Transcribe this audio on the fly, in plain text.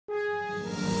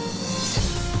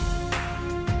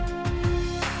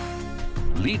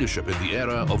Leadership in the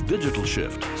Era of Digital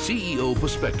Shift, CEO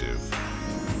Perspective.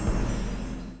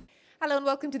 Hello and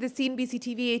welcome to the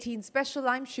CNBCTV18 special.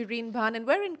 I'm Shereen Bhan and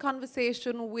we're in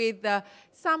conversation with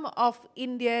some of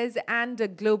India's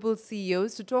and global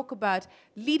CEOs to talk about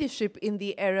leadership in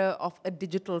the era of a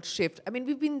digital shift. I mean,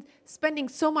 we've been spending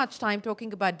so much time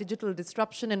talking about digital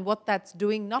disruption and what that's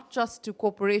doing, not just to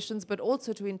corporations, but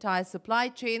also to entire supply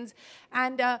chains.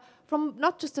 And from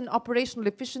not just an operational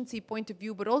efficiency point of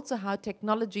view, but also how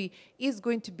technology is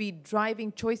going to be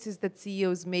driving choices that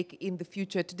CEOs make in the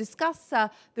future. To discuss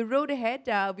the road ahead,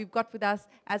 we've got with us,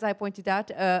 as I pointed out,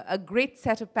 a great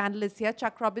set of panelists here.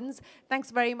 Chuck Robbins,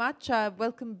 thanks very much.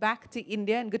 Welcome back to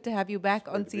India and good to have you back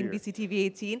on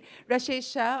CNBCTV18.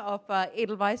 Rashesh Shah of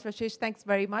Edelweiss. Rashesh, thanks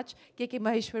very much. KK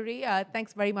Maheshwari,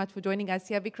 thanks very much for joining us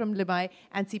here. Vikram Limai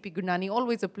and CP Gurnani,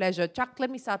 always a pleasure. Chuck, let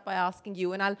me start by asking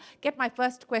you, and I'll get my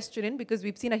first question in because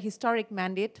we've seen a historic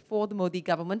mandate for the Modi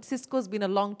government. Cisco's been a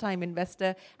long-time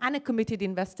investor and a committed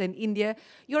investor in India.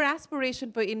 Your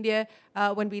aspiration for India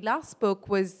when we last spoke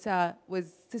was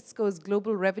Cisco's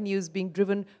global revenues being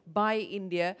driven by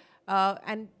India,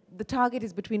 and the target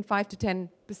is between 5 to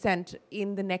 10%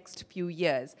 in the next few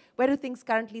years. Where do things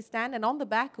currently stand? And on the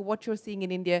back of what you're seeing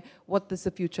in India, what does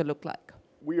the future look like?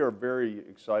 We are very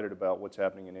excited about what's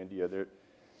happening in India.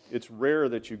 It's rare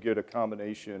that you get a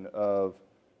combination of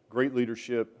great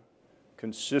leadership,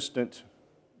 consistent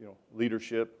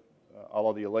leadership, all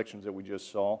of the elections that we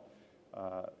just saw,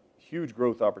 huge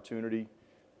growth opportunity,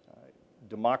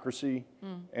 democracy,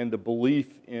 and the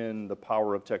belief in the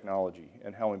power of technology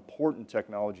and how important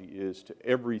technology is to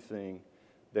everything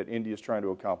that India is trying to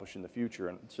accomplish in the future.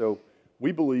 And so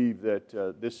we believe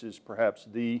that this is perhaps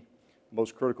the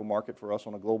most critical market for us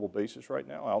on a global basis right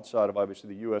now. Outside of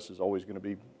obviously the U.S. is always going to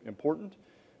be important.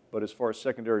 But as far as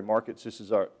secondary markets, this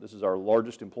is our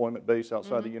largest employment base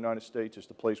outside the United States. It's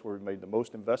the place where we've made the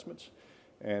most investments.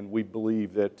 And we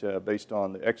believe that based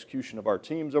on the execution of our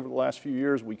teams over the last few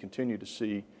years, we continue to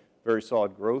see very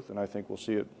solid growth. And I think we'll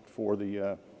see it for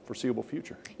the foreseeable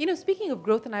future. You know, speaking of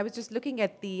growth, and I was just looking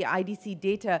at the IDC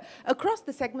data, across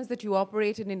the segments that you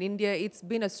operate in India, it's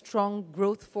been a strong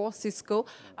growth for Cisco.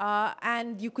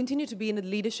 And you continue to be in a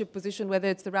leadership position, whether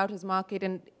it's the routers market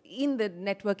and in the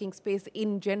networking space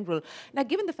in general. Now,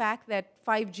 given the fact that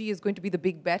 5G is going to be the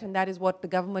big bet, and that is what the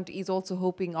government is also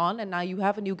hoping on, and now you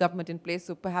have a new government in place,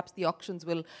 so perhaps the auctions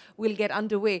will get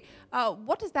underway.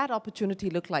 What does that opportunity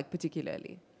look like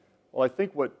particularly? Well, I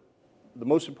think what the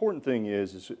most important thing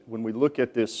is when we look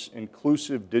at this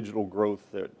inclusive digital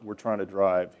growth that we're trying to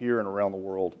drive here and around the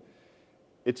world,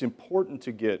 it's important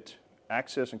to get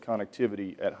access and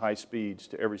connectivity at high speeds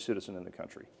to every citizen in the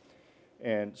country.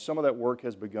 And some of that work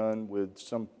has begun with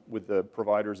the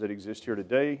providers that exist here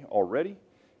today already.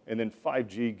 And then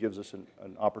 5G gives us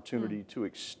an opportunity to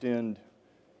extend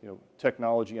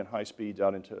technology and high speeds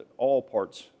out into all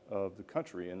parts of the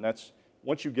country. And that's,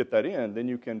 once you get that in, then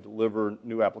you can deliver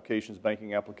new applications,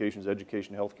 banking applications,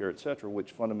 education, healthcare, et cetera,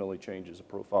 which fundamentally changes the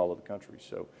profile of the country.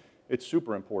 So it's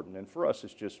super important. And for us,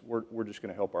 it's just, we're just going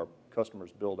to help our customers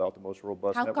build out the most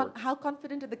robust network. How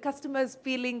confident are the customers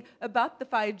feeling about the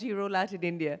 5G rollout in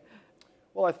India?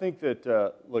 Well, I think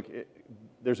that, look,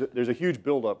 there's a huge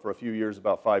buildup for a few years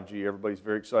about 5G. Everybody's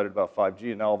very excited about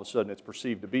 5G, and now all of a sudden it's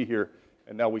perceived to be here.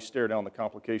 And now we stare down the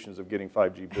complications of getting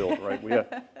 5G built, right?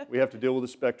 We have to deal with the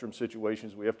spectrum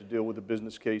situations. We have to deal with the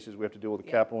business cases. We have to deal with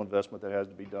the capital investment that has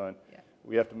to be done.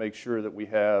 We have to make sure that we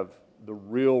have the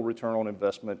real return on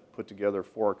investment put together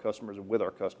for our customers and with our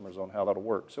customers on how that'll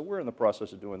work. So we're in the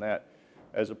process of doing that,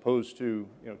 as opposed to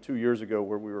 2 years ago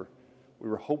where we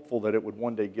were hopeful that it would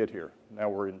one day get here. Now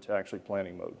we're into actually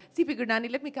planning mode. CP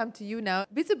Gurnani, let me come to you now.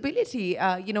 Visibility,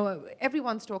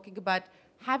 everyone's talking about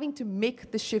having to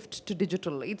make the shift to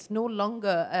digital. It's no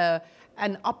longer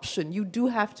an option. You do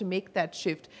have to make that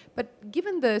shift. But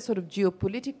given the sort of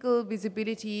geopolitical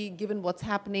visibility, given what's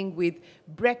happening with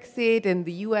Brexit and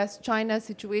the US-China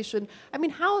situation, I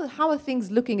mean, how are things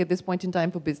looking at this point in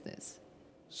time for business?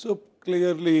 So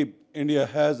clearly, India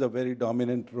has a very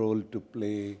dominant role to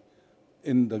play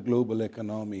in the global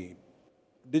economy.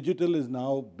 Digital is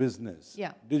now business.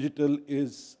 Digital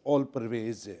is all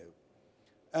pervasive.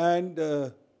 And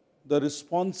the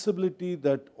responsibility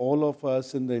that all of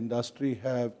us in the industry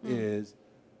have is,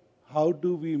 how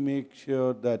do we make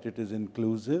sure that it is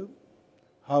inclusive?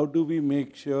 How do we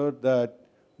make sure that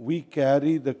we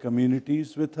carry the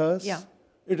communities with us?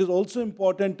 It is also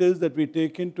important is that we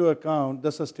take into account the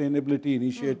sustainability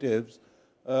initiatives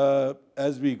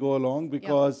as we go along,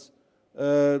 because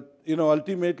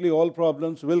ultimately all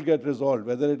problems will get resolved,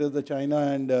 whether it is the China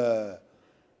and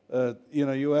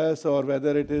US, or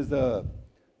whether it is the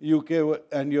UK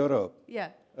and Europe. Yeah.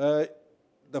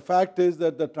 The fact is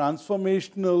that the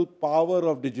transformational power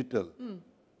of digital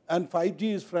and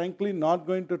 5G is frankly not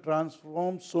going to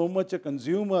transform so much a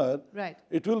consumer. Right.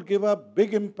 It will give a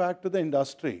big impact to the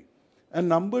industry. And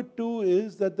number two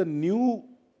is that the new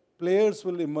players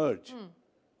will emerge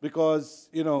because,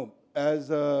 you know, as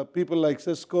people like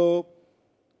Cisco,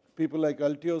 people like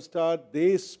Altiostar,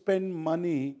 they spend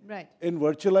money in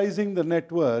virtualizing the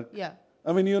network. Yeah.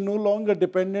 I mean, you're no longer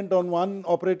dependent on one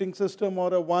operating system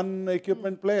or a one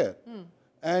equipment player.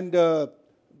 And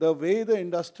the way the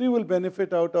industry will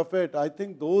benefit out of it, I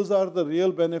think those are the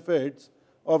real benefits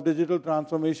of digital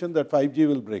transformation that 5G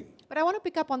will bring. But I want to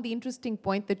pick up on the interesting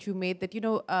point that you made that, you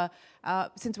know,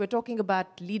 since we're talking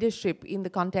about leadership in the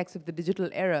context of the digital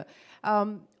era,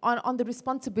 on the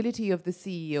responsibility of the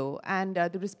CEO and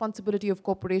the responsibility of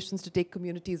corporations to take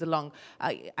communities along.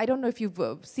 I don't know if you've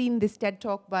seen this TED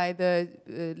Talk by the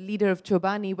leader of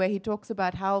Chobani, where he talks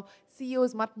about how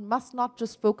CEOs must not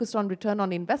just focus on return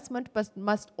on investment, but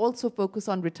must also focus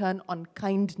on return on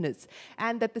kindness,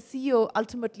 and that the CEO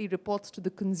ultimately reports to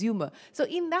the consumer. So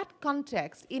in that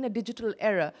context, in a digital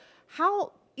era,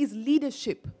 how is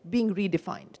leadership being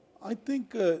redefined? I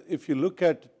think if you look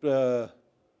at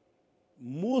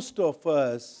most of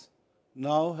us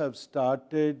now have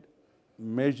started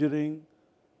measuring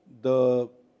the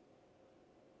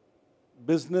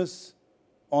business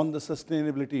on the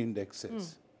sustainability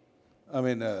indexes. I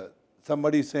mean,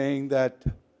 somebody saying that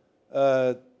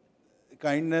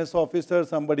kindness officer,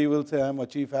 somebody will say I'm a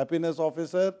chief happiness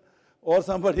officer, or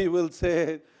somebody will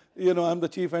say, you know, I'm the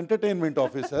chief entertainment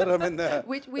officer. I mean,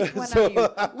 which one are you?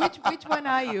 Which one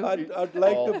are you? I'd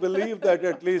like to believe that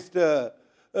at least,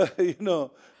 you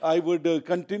know, I would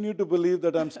continue to believe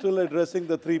that I'm still addressing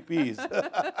the 3 Ps.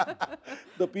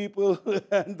 The people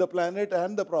and the planet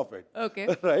and the profit.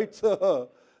 Okay. Right?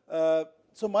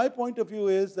 So my point of view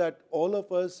is that all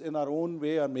of us in our own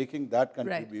way are making that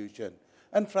contribution. Right.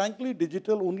 And frankly,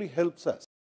 digital only helps us.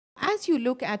 As you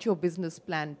look at your business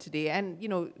plan today, and you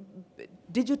know,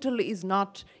 digital is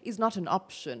not an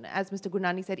option, as Mr.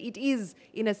 Gurnani said, it is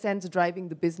in a sense driving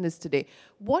the business today.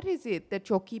 What is it that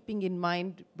you're keeping in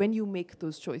mind when you make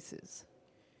those choices?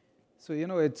 So, you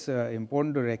know, it's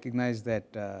important to recognize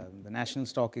that the National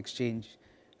Stock Exchange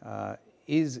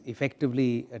is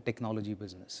effectively a technology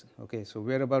business. Okay, so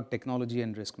we're about technology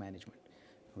and risk management.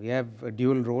 We have a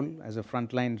dual role as a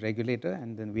frontline regulator,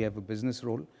 and then we have a business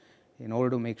role in order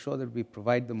to make sure that we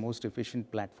provide the most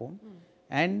efficient platform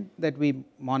and that we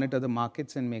monitor the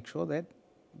markets and make sure that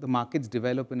the markets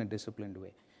develop in a disciplined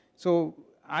way. So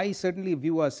I certainly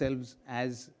view ourselves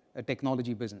as a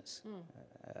technology business.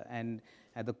 And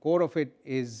at the core of it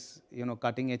is, you know,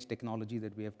 cutting edge technology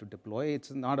that we have to deploy.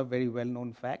 It's not a very well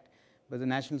known fact, but the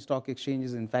National Stock Exchange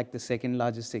is in fact the second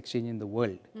largest exchange in the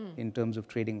world in terms of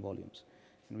trading volumes.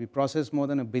 And we process more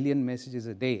than 1 billion messages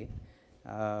a day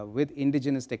with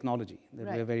indigenous technology that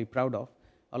we're very proud of,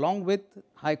 along with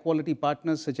high quality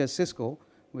partners such as Cisco,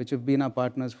 which have been our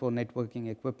partners for networking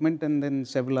equipment, and then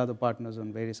several other partners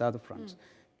on various other fronts.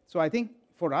 So I think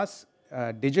for us,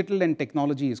 digital and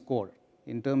technology is core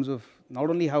in terms of not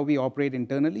only how we operate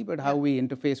internally, but how we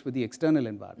interface with the external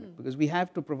environment, because we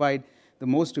have to provide the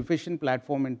most efficient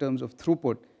platform in terms of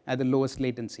throughput at the lowest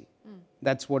latency.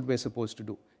 That's what we're supposed to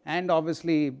do. And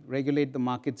obviously regulate the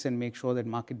markets and make sure that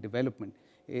market development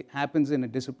happens in a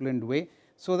disciplined way,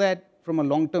 so that from a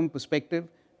long-term perspective,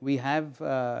 we have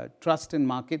trust in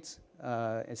markets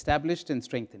established and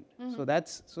strengthened. So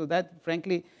that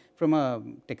frankly, from a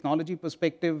technology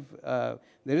perspective,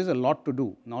 there is a lot to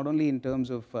do, not only in terms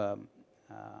of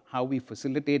how we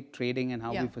facilitate trading and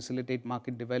how we facilitate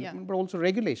market development, but also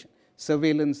regulation,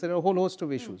 surveillance. There are a whole host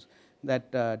of issues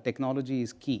that technology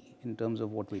is key in terms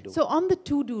of what we do. So on the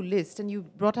to-do list, and you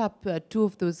brought up 2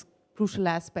 of those crucial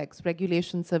aspects,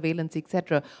 regulation, surveillance,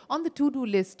 etc. On the to-do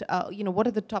list, you know, what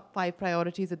are the top 5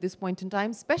 priorities at this point in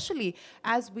time, especially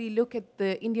as we look at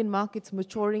the Indian markets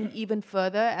maturing even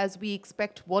further, as we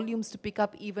expect volumes to pick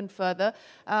up even further,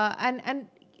 and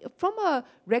from a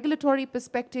regulatory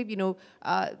perspective, you know,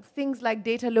 things like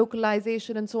data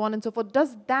localization and so on and so forth,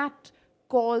 does that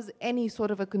cause any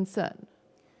sort of a concern?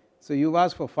 So you've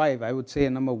asked for 5. I would say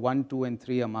number 1, 2, and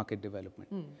 3 are market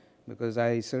development. Because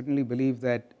I certainly believe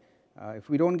that if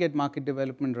we don't get market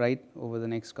development right over the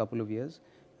next couple of years,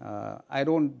 I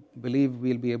don't believe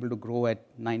we'll be able to grow at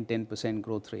 9-10%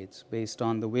 growth rates based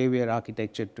on the way we are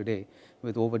architectured today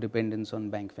with over-dependence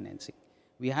on bank financing.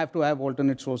 We have to have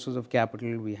alternate sources of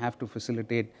capital. We have to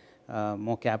facilitate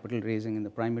more capital raising in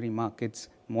the primary markets,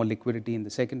 more liquidity in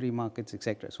the secondary markets,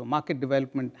 etc. So market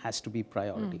development has to be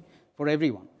priority for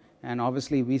everyone. And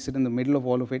obviously, we sit in the middle of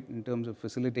all of it in terms of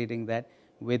facilitating that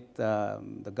with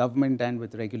the government and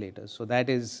with regulators. So that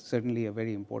is certainly a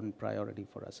very important priority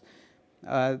for us.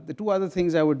 The two other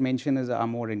things I would mention are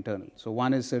more internal. So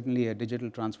one is certainly a digital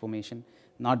transformation,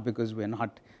 not because we're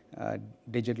not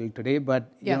digital today,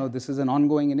 but you know, this is an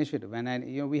ongoing initiative, and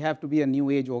you know, we have to be a new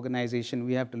age organization.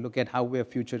 We have to look at how we're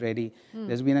future ready.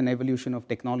 There's been an evolution of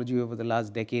technology over the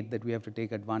last decade that we have to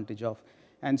take advantage of.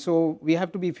 And so we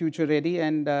have to be future ready,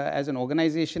 and as an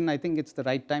organization, I think it's the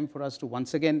right time for us to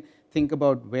once again think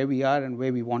about where we are and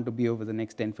where we want to be over the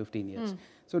next 10, 15 years.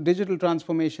 So digital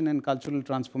transformation and cultural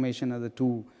transformation are the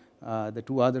two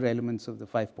other elements of the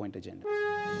 5-point agenda.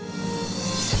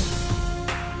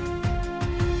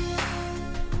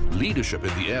 Leadership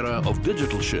in the era of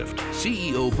digital shift.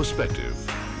 CEO perspective.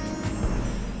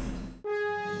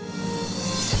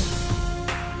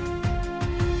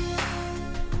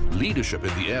 Leadership in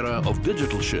the era of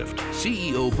digital shift.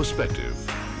 CEO perspective.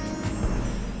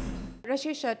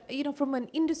 Rashesh, you know, from an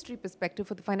industry perspective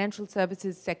for the financial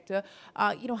services sector,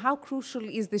 you know, how crucial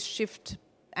is this shift,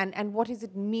 and what does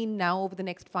it mean now over the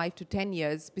next 5 to 10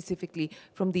 years, specifically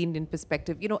from the Indian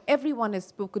perspective? You know, everyone has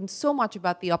spoken so much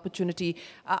about the opportunity,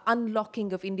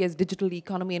 unlocking of India's digital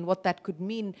economy and what that could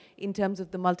mean in terms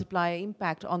of the multiplier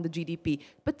impact on the GDP.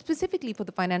 But specifically for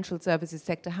the financial services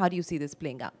sector, how do you see this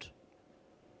playing out?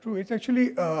 True. It's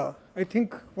actually, I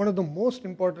think, one of the most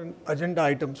important agenda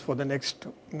items for the next,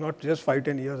 not just 5,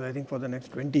 10 years, I think for the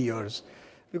next 20 years.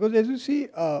 Because as you see,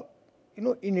 you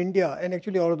know, in India and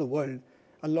actually all over the world,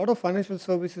 a lot of financial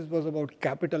services was about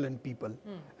capital and people.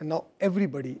 And now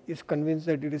everybody is convinced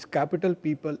that it is capital,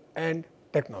 people, and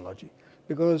technology.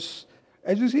 Because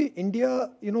as you see, India,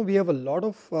 you know, we have a lot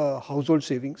of household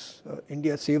savings.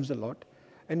 India saves a lot.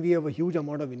 And we have a huge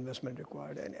amount of investment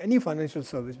required. And any financial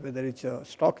service, whether it's a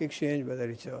stock exchange, whether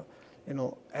it's a, you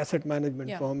know, asset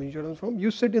management firm, insurance firm,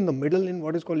 you sit in the middle in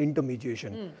what is called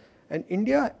intermediation. And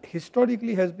India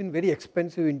historically has been very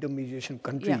expensive intermediation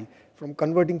country from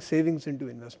converting savings into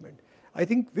investment. I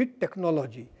think with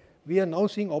technology, we are now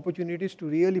seeing opportunities to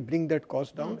really bring that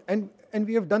cost down, and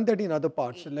we have done that in other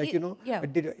parts. Like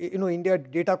India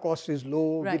data cost is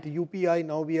low. With UPI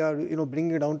now we are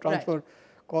bringing it down transfer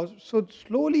cost. So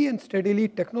slowly and steadily,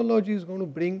 technology is going to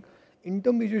bring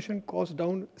intermediation costs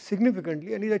down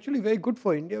significantly, and it's actually very good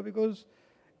for India because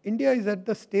India is at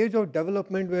the stage of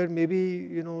development where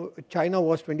maybe China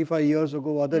was 25 years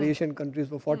ago, other Asian countries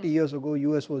were 40 years ago,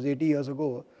 US was 80 years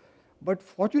ago. But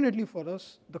fortunately for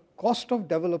us, the cost of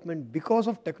development because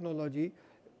of technology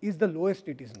is the lowest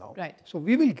it is now. So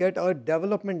we will get our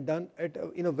development done at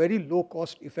in a very low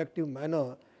cost effective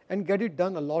manner and get it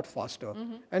done a lot faster.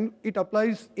 And it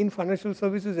applies in financial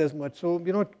services as much. So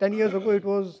 10 years ago it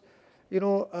was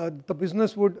the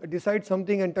business would decide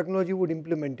something and technology would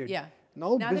implement it.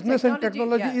 Now business and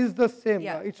technology is the same.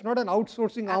 It's not an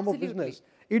outsourcing arm of business.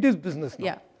 It is business now.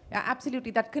 Yeah,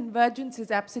 absolutely. That convergence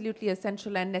is absolutely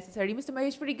essential and necessary. Mr.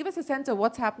 Maheshwari, give us a sense of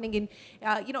what's happening in,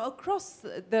 across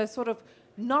the sort of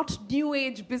not new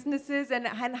age businesses and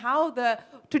how the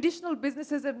traditional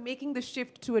businesses are making the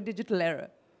shift to a digital era.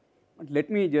 Let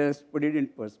me just put it in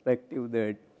perspective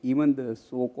that even the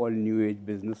so-called new age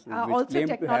businesses, which claim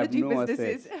to have no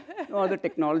assets, the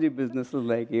technology businesses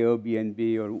like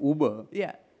Airbnb or Uber,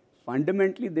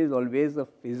 fundamentally there's always a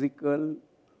physical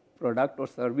product or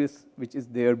service which is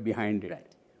there behind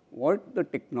it. What the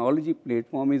technology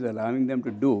platform is allowing them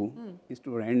to do is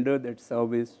to render that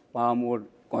service far more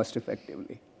cost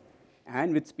effectively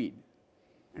and with speed.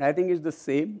 And I think it's the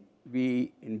same.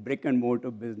 We, in brick and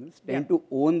mortar business, tend to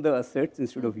own the assets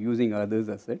instead of using others'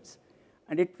 assets.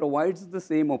 And it provides the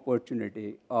same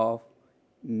opportunity of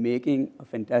making a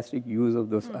fantastic use of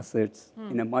those assets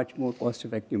in a much more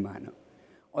cost-effective manner.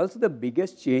 Also, the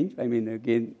biggest change, I mean,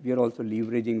 again, we are also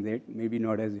leveraging that, maybe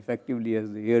not as effectively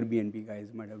as the Airbnb guys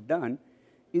might have done,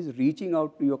 is reaching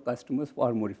out to your customers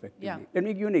far more effectively. Let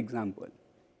me give you an example.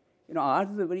 Ours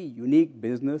is a very unique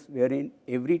business wherein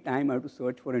every time I have to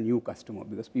search for a new customer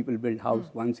because people build house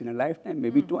once in a lifetime,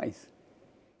 maybe twice.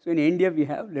 So in India, we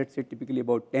have, let's say, typically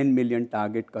about 10 million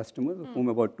target customers, of whom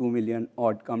about 2 million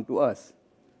odd come to us.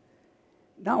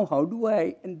 Now, how do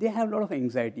and they have a lot of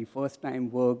anxiety, first time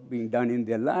work being done in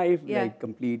their life, will I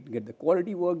get the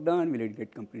quality work done, will it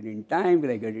get completed in time,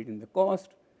 will I get it in the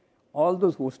cost, all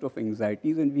those host of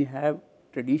anxieties, and we have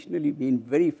traditionally been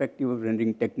very effective at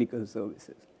rendering technical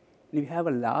services. And we have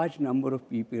a large number of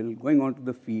people going onto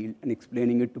the field and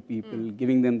explaining it to people,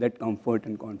 giving them that comfort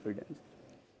and confidence.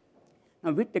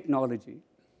 Now, with technology,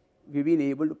 we've been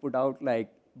able to put out like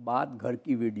Baat Ghar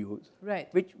Ki videos, right,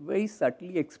 which very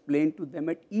subtly explain to them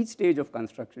at each stage of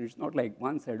construction. It's not like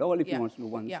one said all if he wants to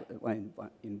do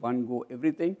in one go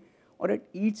everything, or at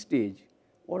each stage,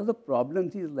 what are the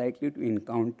problems he is likely to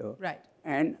encounter, right,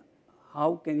 and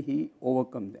how can he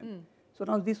overcome them. So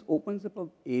now this opens up an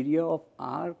area of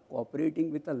our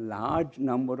cooperating with a large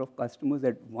number of customers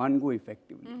at one go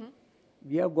effectively.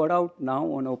 We have got out now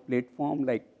on our platform,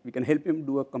 like we can help him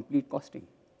do a complete costing.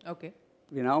 Okay.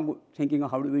 We're now thinking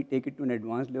of how do we take it to an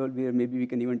advanced level where maybe we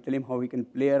can even tell him how we can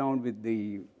play around with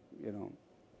the,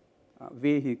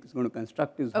 way he's going to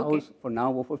construct his house for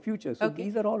now or for future. So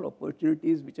these are all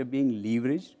opportunities which are being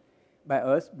leveraged by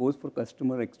us, both for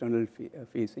customer external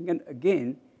facing. And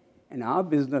again, in our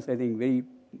business, I think very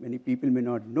many people may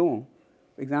not know.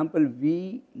 For example,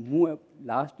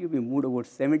 last year we moved over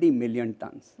 70 million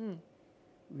tons.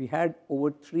 We had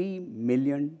over 3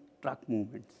 million truck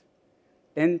movements,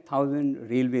 10,000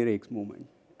 railway rakes movement,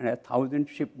 and 1,000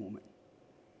 ship movement,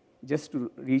 just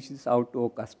to reach this out to our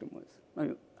customers. Now,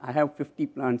 I have 50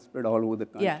 plants spread all over the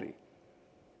country,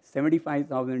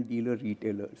 75,000 dealer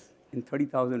retailers in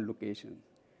 30,000 locations.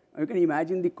 Now, you can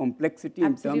imagine the complexity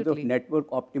in terms of network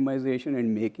optimization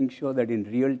and making sure that in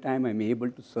real time I'm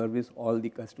able to service all the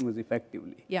customers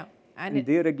effectively. Yeah. And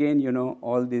there again,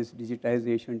 all this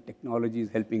digitization technology is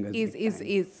helping us.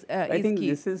 I think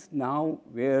this is now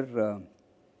where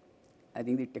I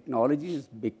think the technology is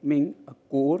becoming a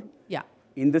core.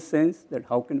 In the sense that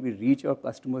how can we reach our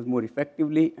customers more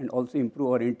effectively and also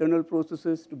improve our internal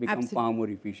processes to become far more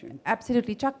efficient.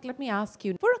 Absolutely. Chuck, let me ask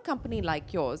you, for a company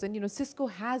like yours, and Cisco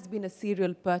has been a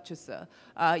serial purchaser,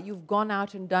 you've gone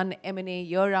out and done M&A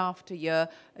year after year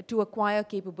to acquire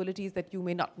capabilities that you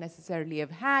may not necessarily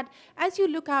have had. As you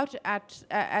look out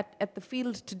at the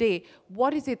field today,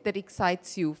 what is it that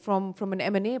excites you from an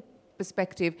M&A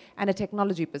perspective and a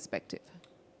technology perspective?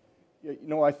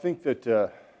 Yeah, I think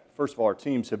that first of all, our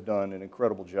teams have done an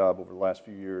incredible job over the last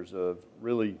few years of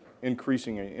really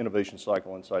increasing an innovation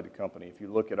cycle inside the company. If you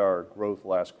look at our growth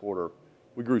last quarter,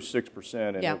 we grew 6%,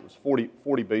 and it was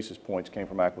 40 basis points came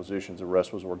from acquisitions. The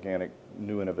rest was organic,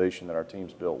 new innovation that our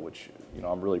teams built, which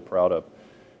I'm really proud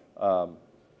of.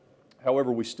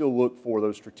 However, we still look for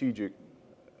those strategic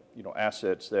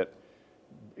assets that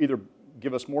either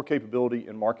give us more capability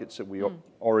in markets that we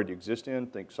already exist in,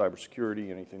 think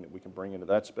cybersecurity, anything that we can bring into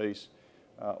that space,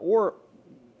 or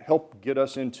help get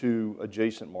us into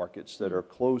adjacent markets that are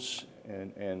close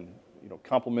and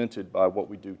complemented by what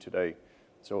we do today.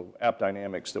 So App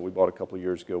Dynamics that we bought a couple of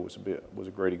years ago was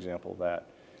a great example of that.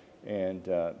 And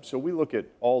so we look at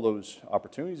all those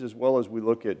opportunities, as well as we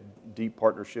look at deep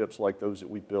partnerships like those that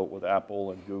we built with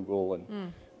Apple and Google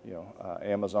and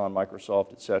Amazon,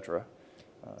 Microsoft, et cetera.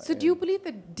 So do you believe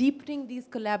that deepening these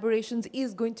collaborations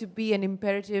is going to be an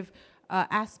imperative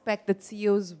aspect that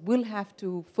CEOs will have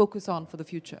to focus on for the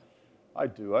future? I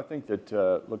do. I think that,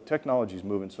 look, technology is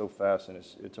moving so fast, and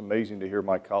it's amazing to hear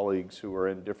my colleagues who are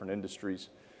in different industries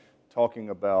talking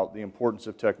about the importance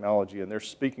of technology, and they're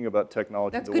speaking about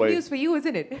technology the way... That's good news for you,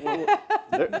 isn't it? Well,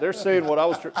 they're saying what I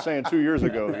was saying 2 years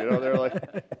ago, they're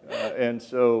like, and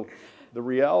so the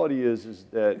reality is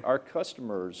that our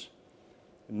customers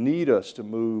need us to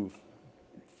move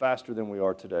faster than we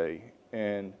are today,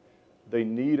 and they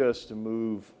need us to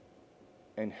move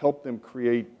and help them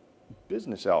create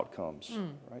business outcomes,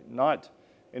 right?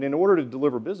 And in order to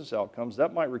deliver business outcomes,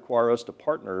 that might require us to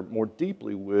partner more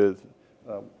deeply with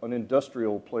an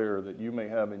industrial player that you may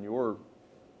have in your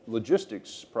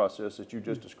logistics process that you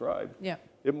just described. Yeah.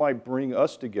 It might bring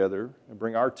us together and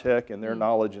bring our tech and their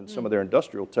knowledge and some of their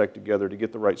industrial tech together to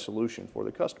get the right solution for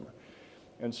the customer.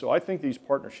 And so I think these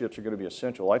partnerships are going to be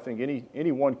essential. I think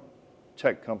any one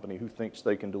tech company who thinks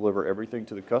they can deliver everything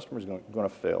to the customer is going to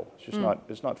fail. It's just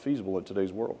it's not feasible in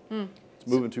today's world. It's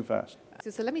moving too fast.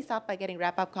 So let me start by getting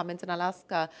wrap-up comments, and I'll ask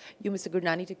you, Mr.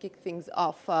 Gurnani, to kick things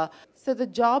off. So the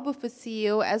job of a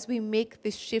CEO as we make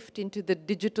this shift into the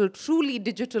digital, truly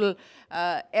digital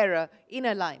era in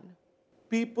a line.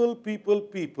 People, people,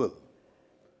 people.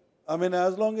 I mean,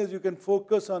 as long as you can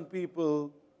focus on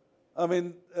people, I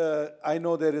mean, I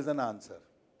know there is an answer.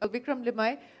 Vikram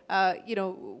Limai,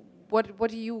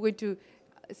 what are you going to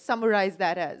summarize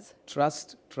that as?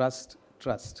 Trust, trust,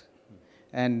 trust.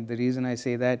 And the reason I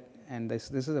say that, and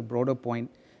this is a broader point,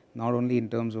 not only in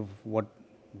terms of what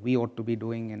we ought to be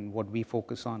doing and what we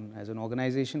focus on as an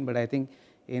organization, but I think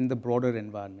in the broader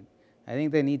environment. I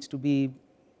think there needs to be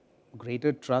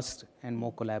greater trust and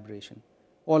more collaboration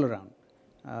all around.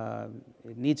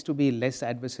 It needs to be less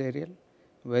adversarial,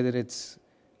 whether it's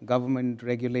government,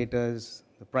 regulators,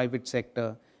 the private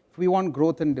sector. If we want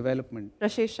growth and development.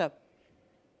 Rashesh.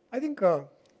 I think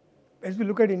as we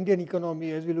look at Indian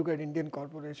economy, as we look at Indian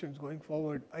corporations going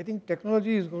forward, I think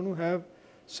technology is going to have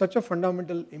such a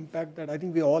fundamental impact that I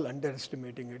think we're all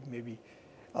underestimating it maybe.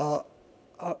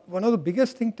 One of the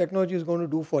biggest things technology is going to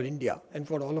do for India and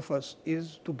for all of us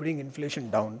is to bring inflation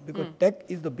down, because tech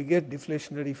is the biggest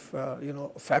deflationary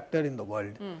factor in the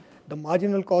world. The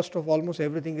marginal cost of almost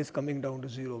everything is coming down to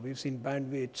zero. We've seen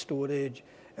bandwidth, storage,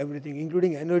 everything,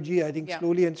 including energy. I think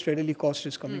slowly and steadily cost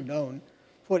is coming down.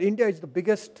 For India, it's the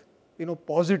biggest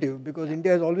positive, because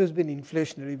India has always been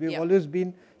inflationary. We've always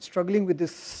been struggling with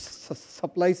this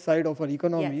supply side of our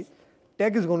economy.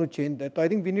 Tech is going to change that. So I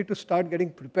think we need to start getting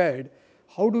prepared.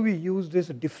 How do we use this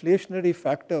deflationary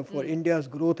factor for India's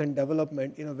growth and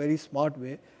development in a very smart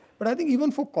way? But I think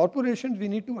even for corporations, we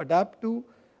need to adapt to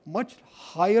much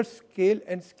higher scale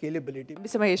and scalability.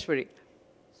 Mr. Maheshwari.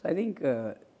 So I think,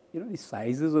 the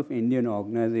sizes of Indian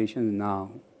organizations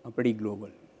now are pretty global.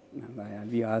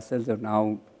 We ourselves have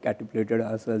now catapulted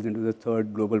ourselves into the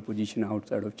third global position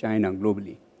outside of China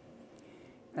globally.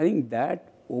 I think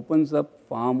that opens up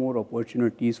far more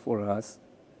opportunities for us.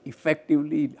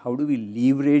 Effectively, how do we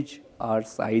leverage our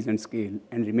size and scale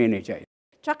and remain agile?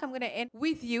 Chuck, I'm going to end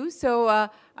with you. So,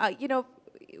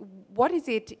 what is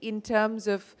it in terms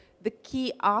of the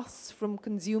key asks from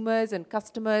consumers and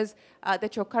customers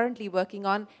that you're currently working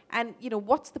on? And,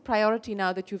 what's the priority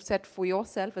now that you've set for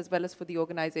yourself as well as for the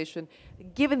organization,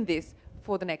 given this,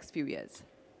 for the next few years?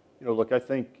 Look, I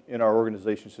think in our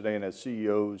organizations today and as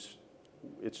CEOs,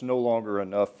 it's no longer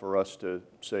enough for us to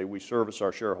say we service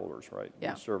our shareholders, right?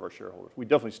 We serve our shareholders. We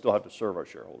definitely still have to serve our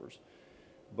shareholders.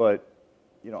 But,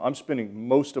 I'm spending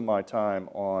most of my time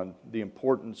on the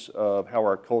importance of how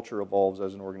our culture evolves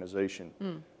as an organization,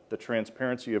 the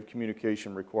transparency of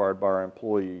communication required by our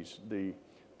employees, the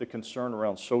concern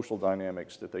around social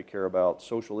dynamics that they care about,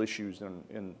 social issues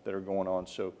that are going on.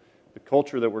 So the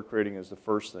culture that we're creating is the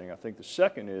first thing. I think the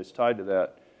second is tied to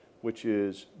that, which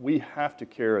is we have to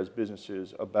care as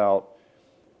businesses about,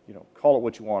 call it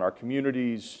what you want, our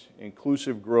communities,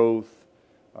 inclusive growth,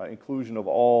 inclusion of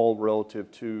all relative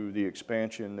to the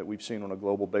expansion that we've seen on a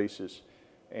global basis,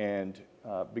 and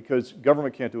because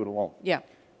government can't do it alone.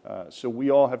 So we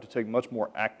all have to take much more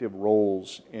active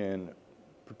roles in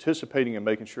participating and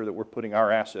making sure that we're putting our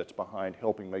assets behind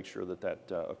helping make sure that that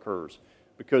occurs,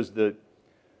 because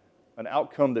an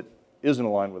outcome that isn't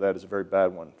aligned with that is a very bad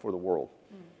one for the world.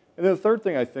 And then the third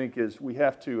thing I think is we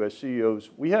have to, as CEOs,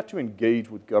 we have to engage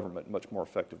with government much more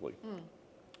effectively.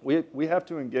 We have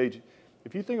to engage.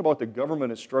 If you think about what the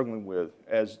government is struggling with,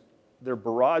 as they're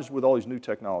barraged with all these new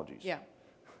technologies,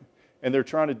 and they're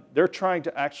trying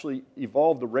to actually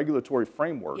evolve the regulatory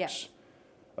frameworks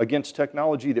against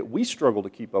technology that we struggle to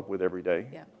keep up with every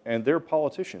day, and they're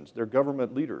politicians, they're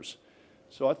government leaders.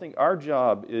 So I think our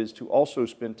job is to also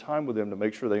spend time with them to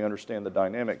make sure they understand the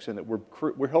dynamics and that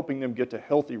we're helping them get to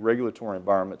healthy regulatory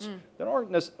environments that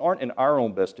aren't in our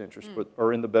own best interest, but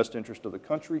are in the best interest of the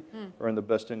country or in the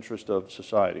best interest of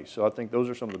society. So I think those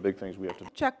are some of the big things we have to do.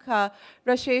 Chuck,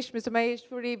 Rashesh, Mr.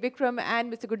 Maheshwari, Vikram,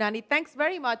 and Mr. Gurnani, thanks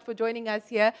very much for joining us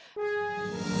here.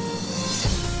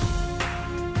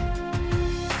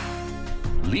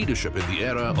 Leadership in the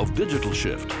era of digital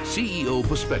shift, CEO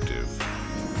Perspective.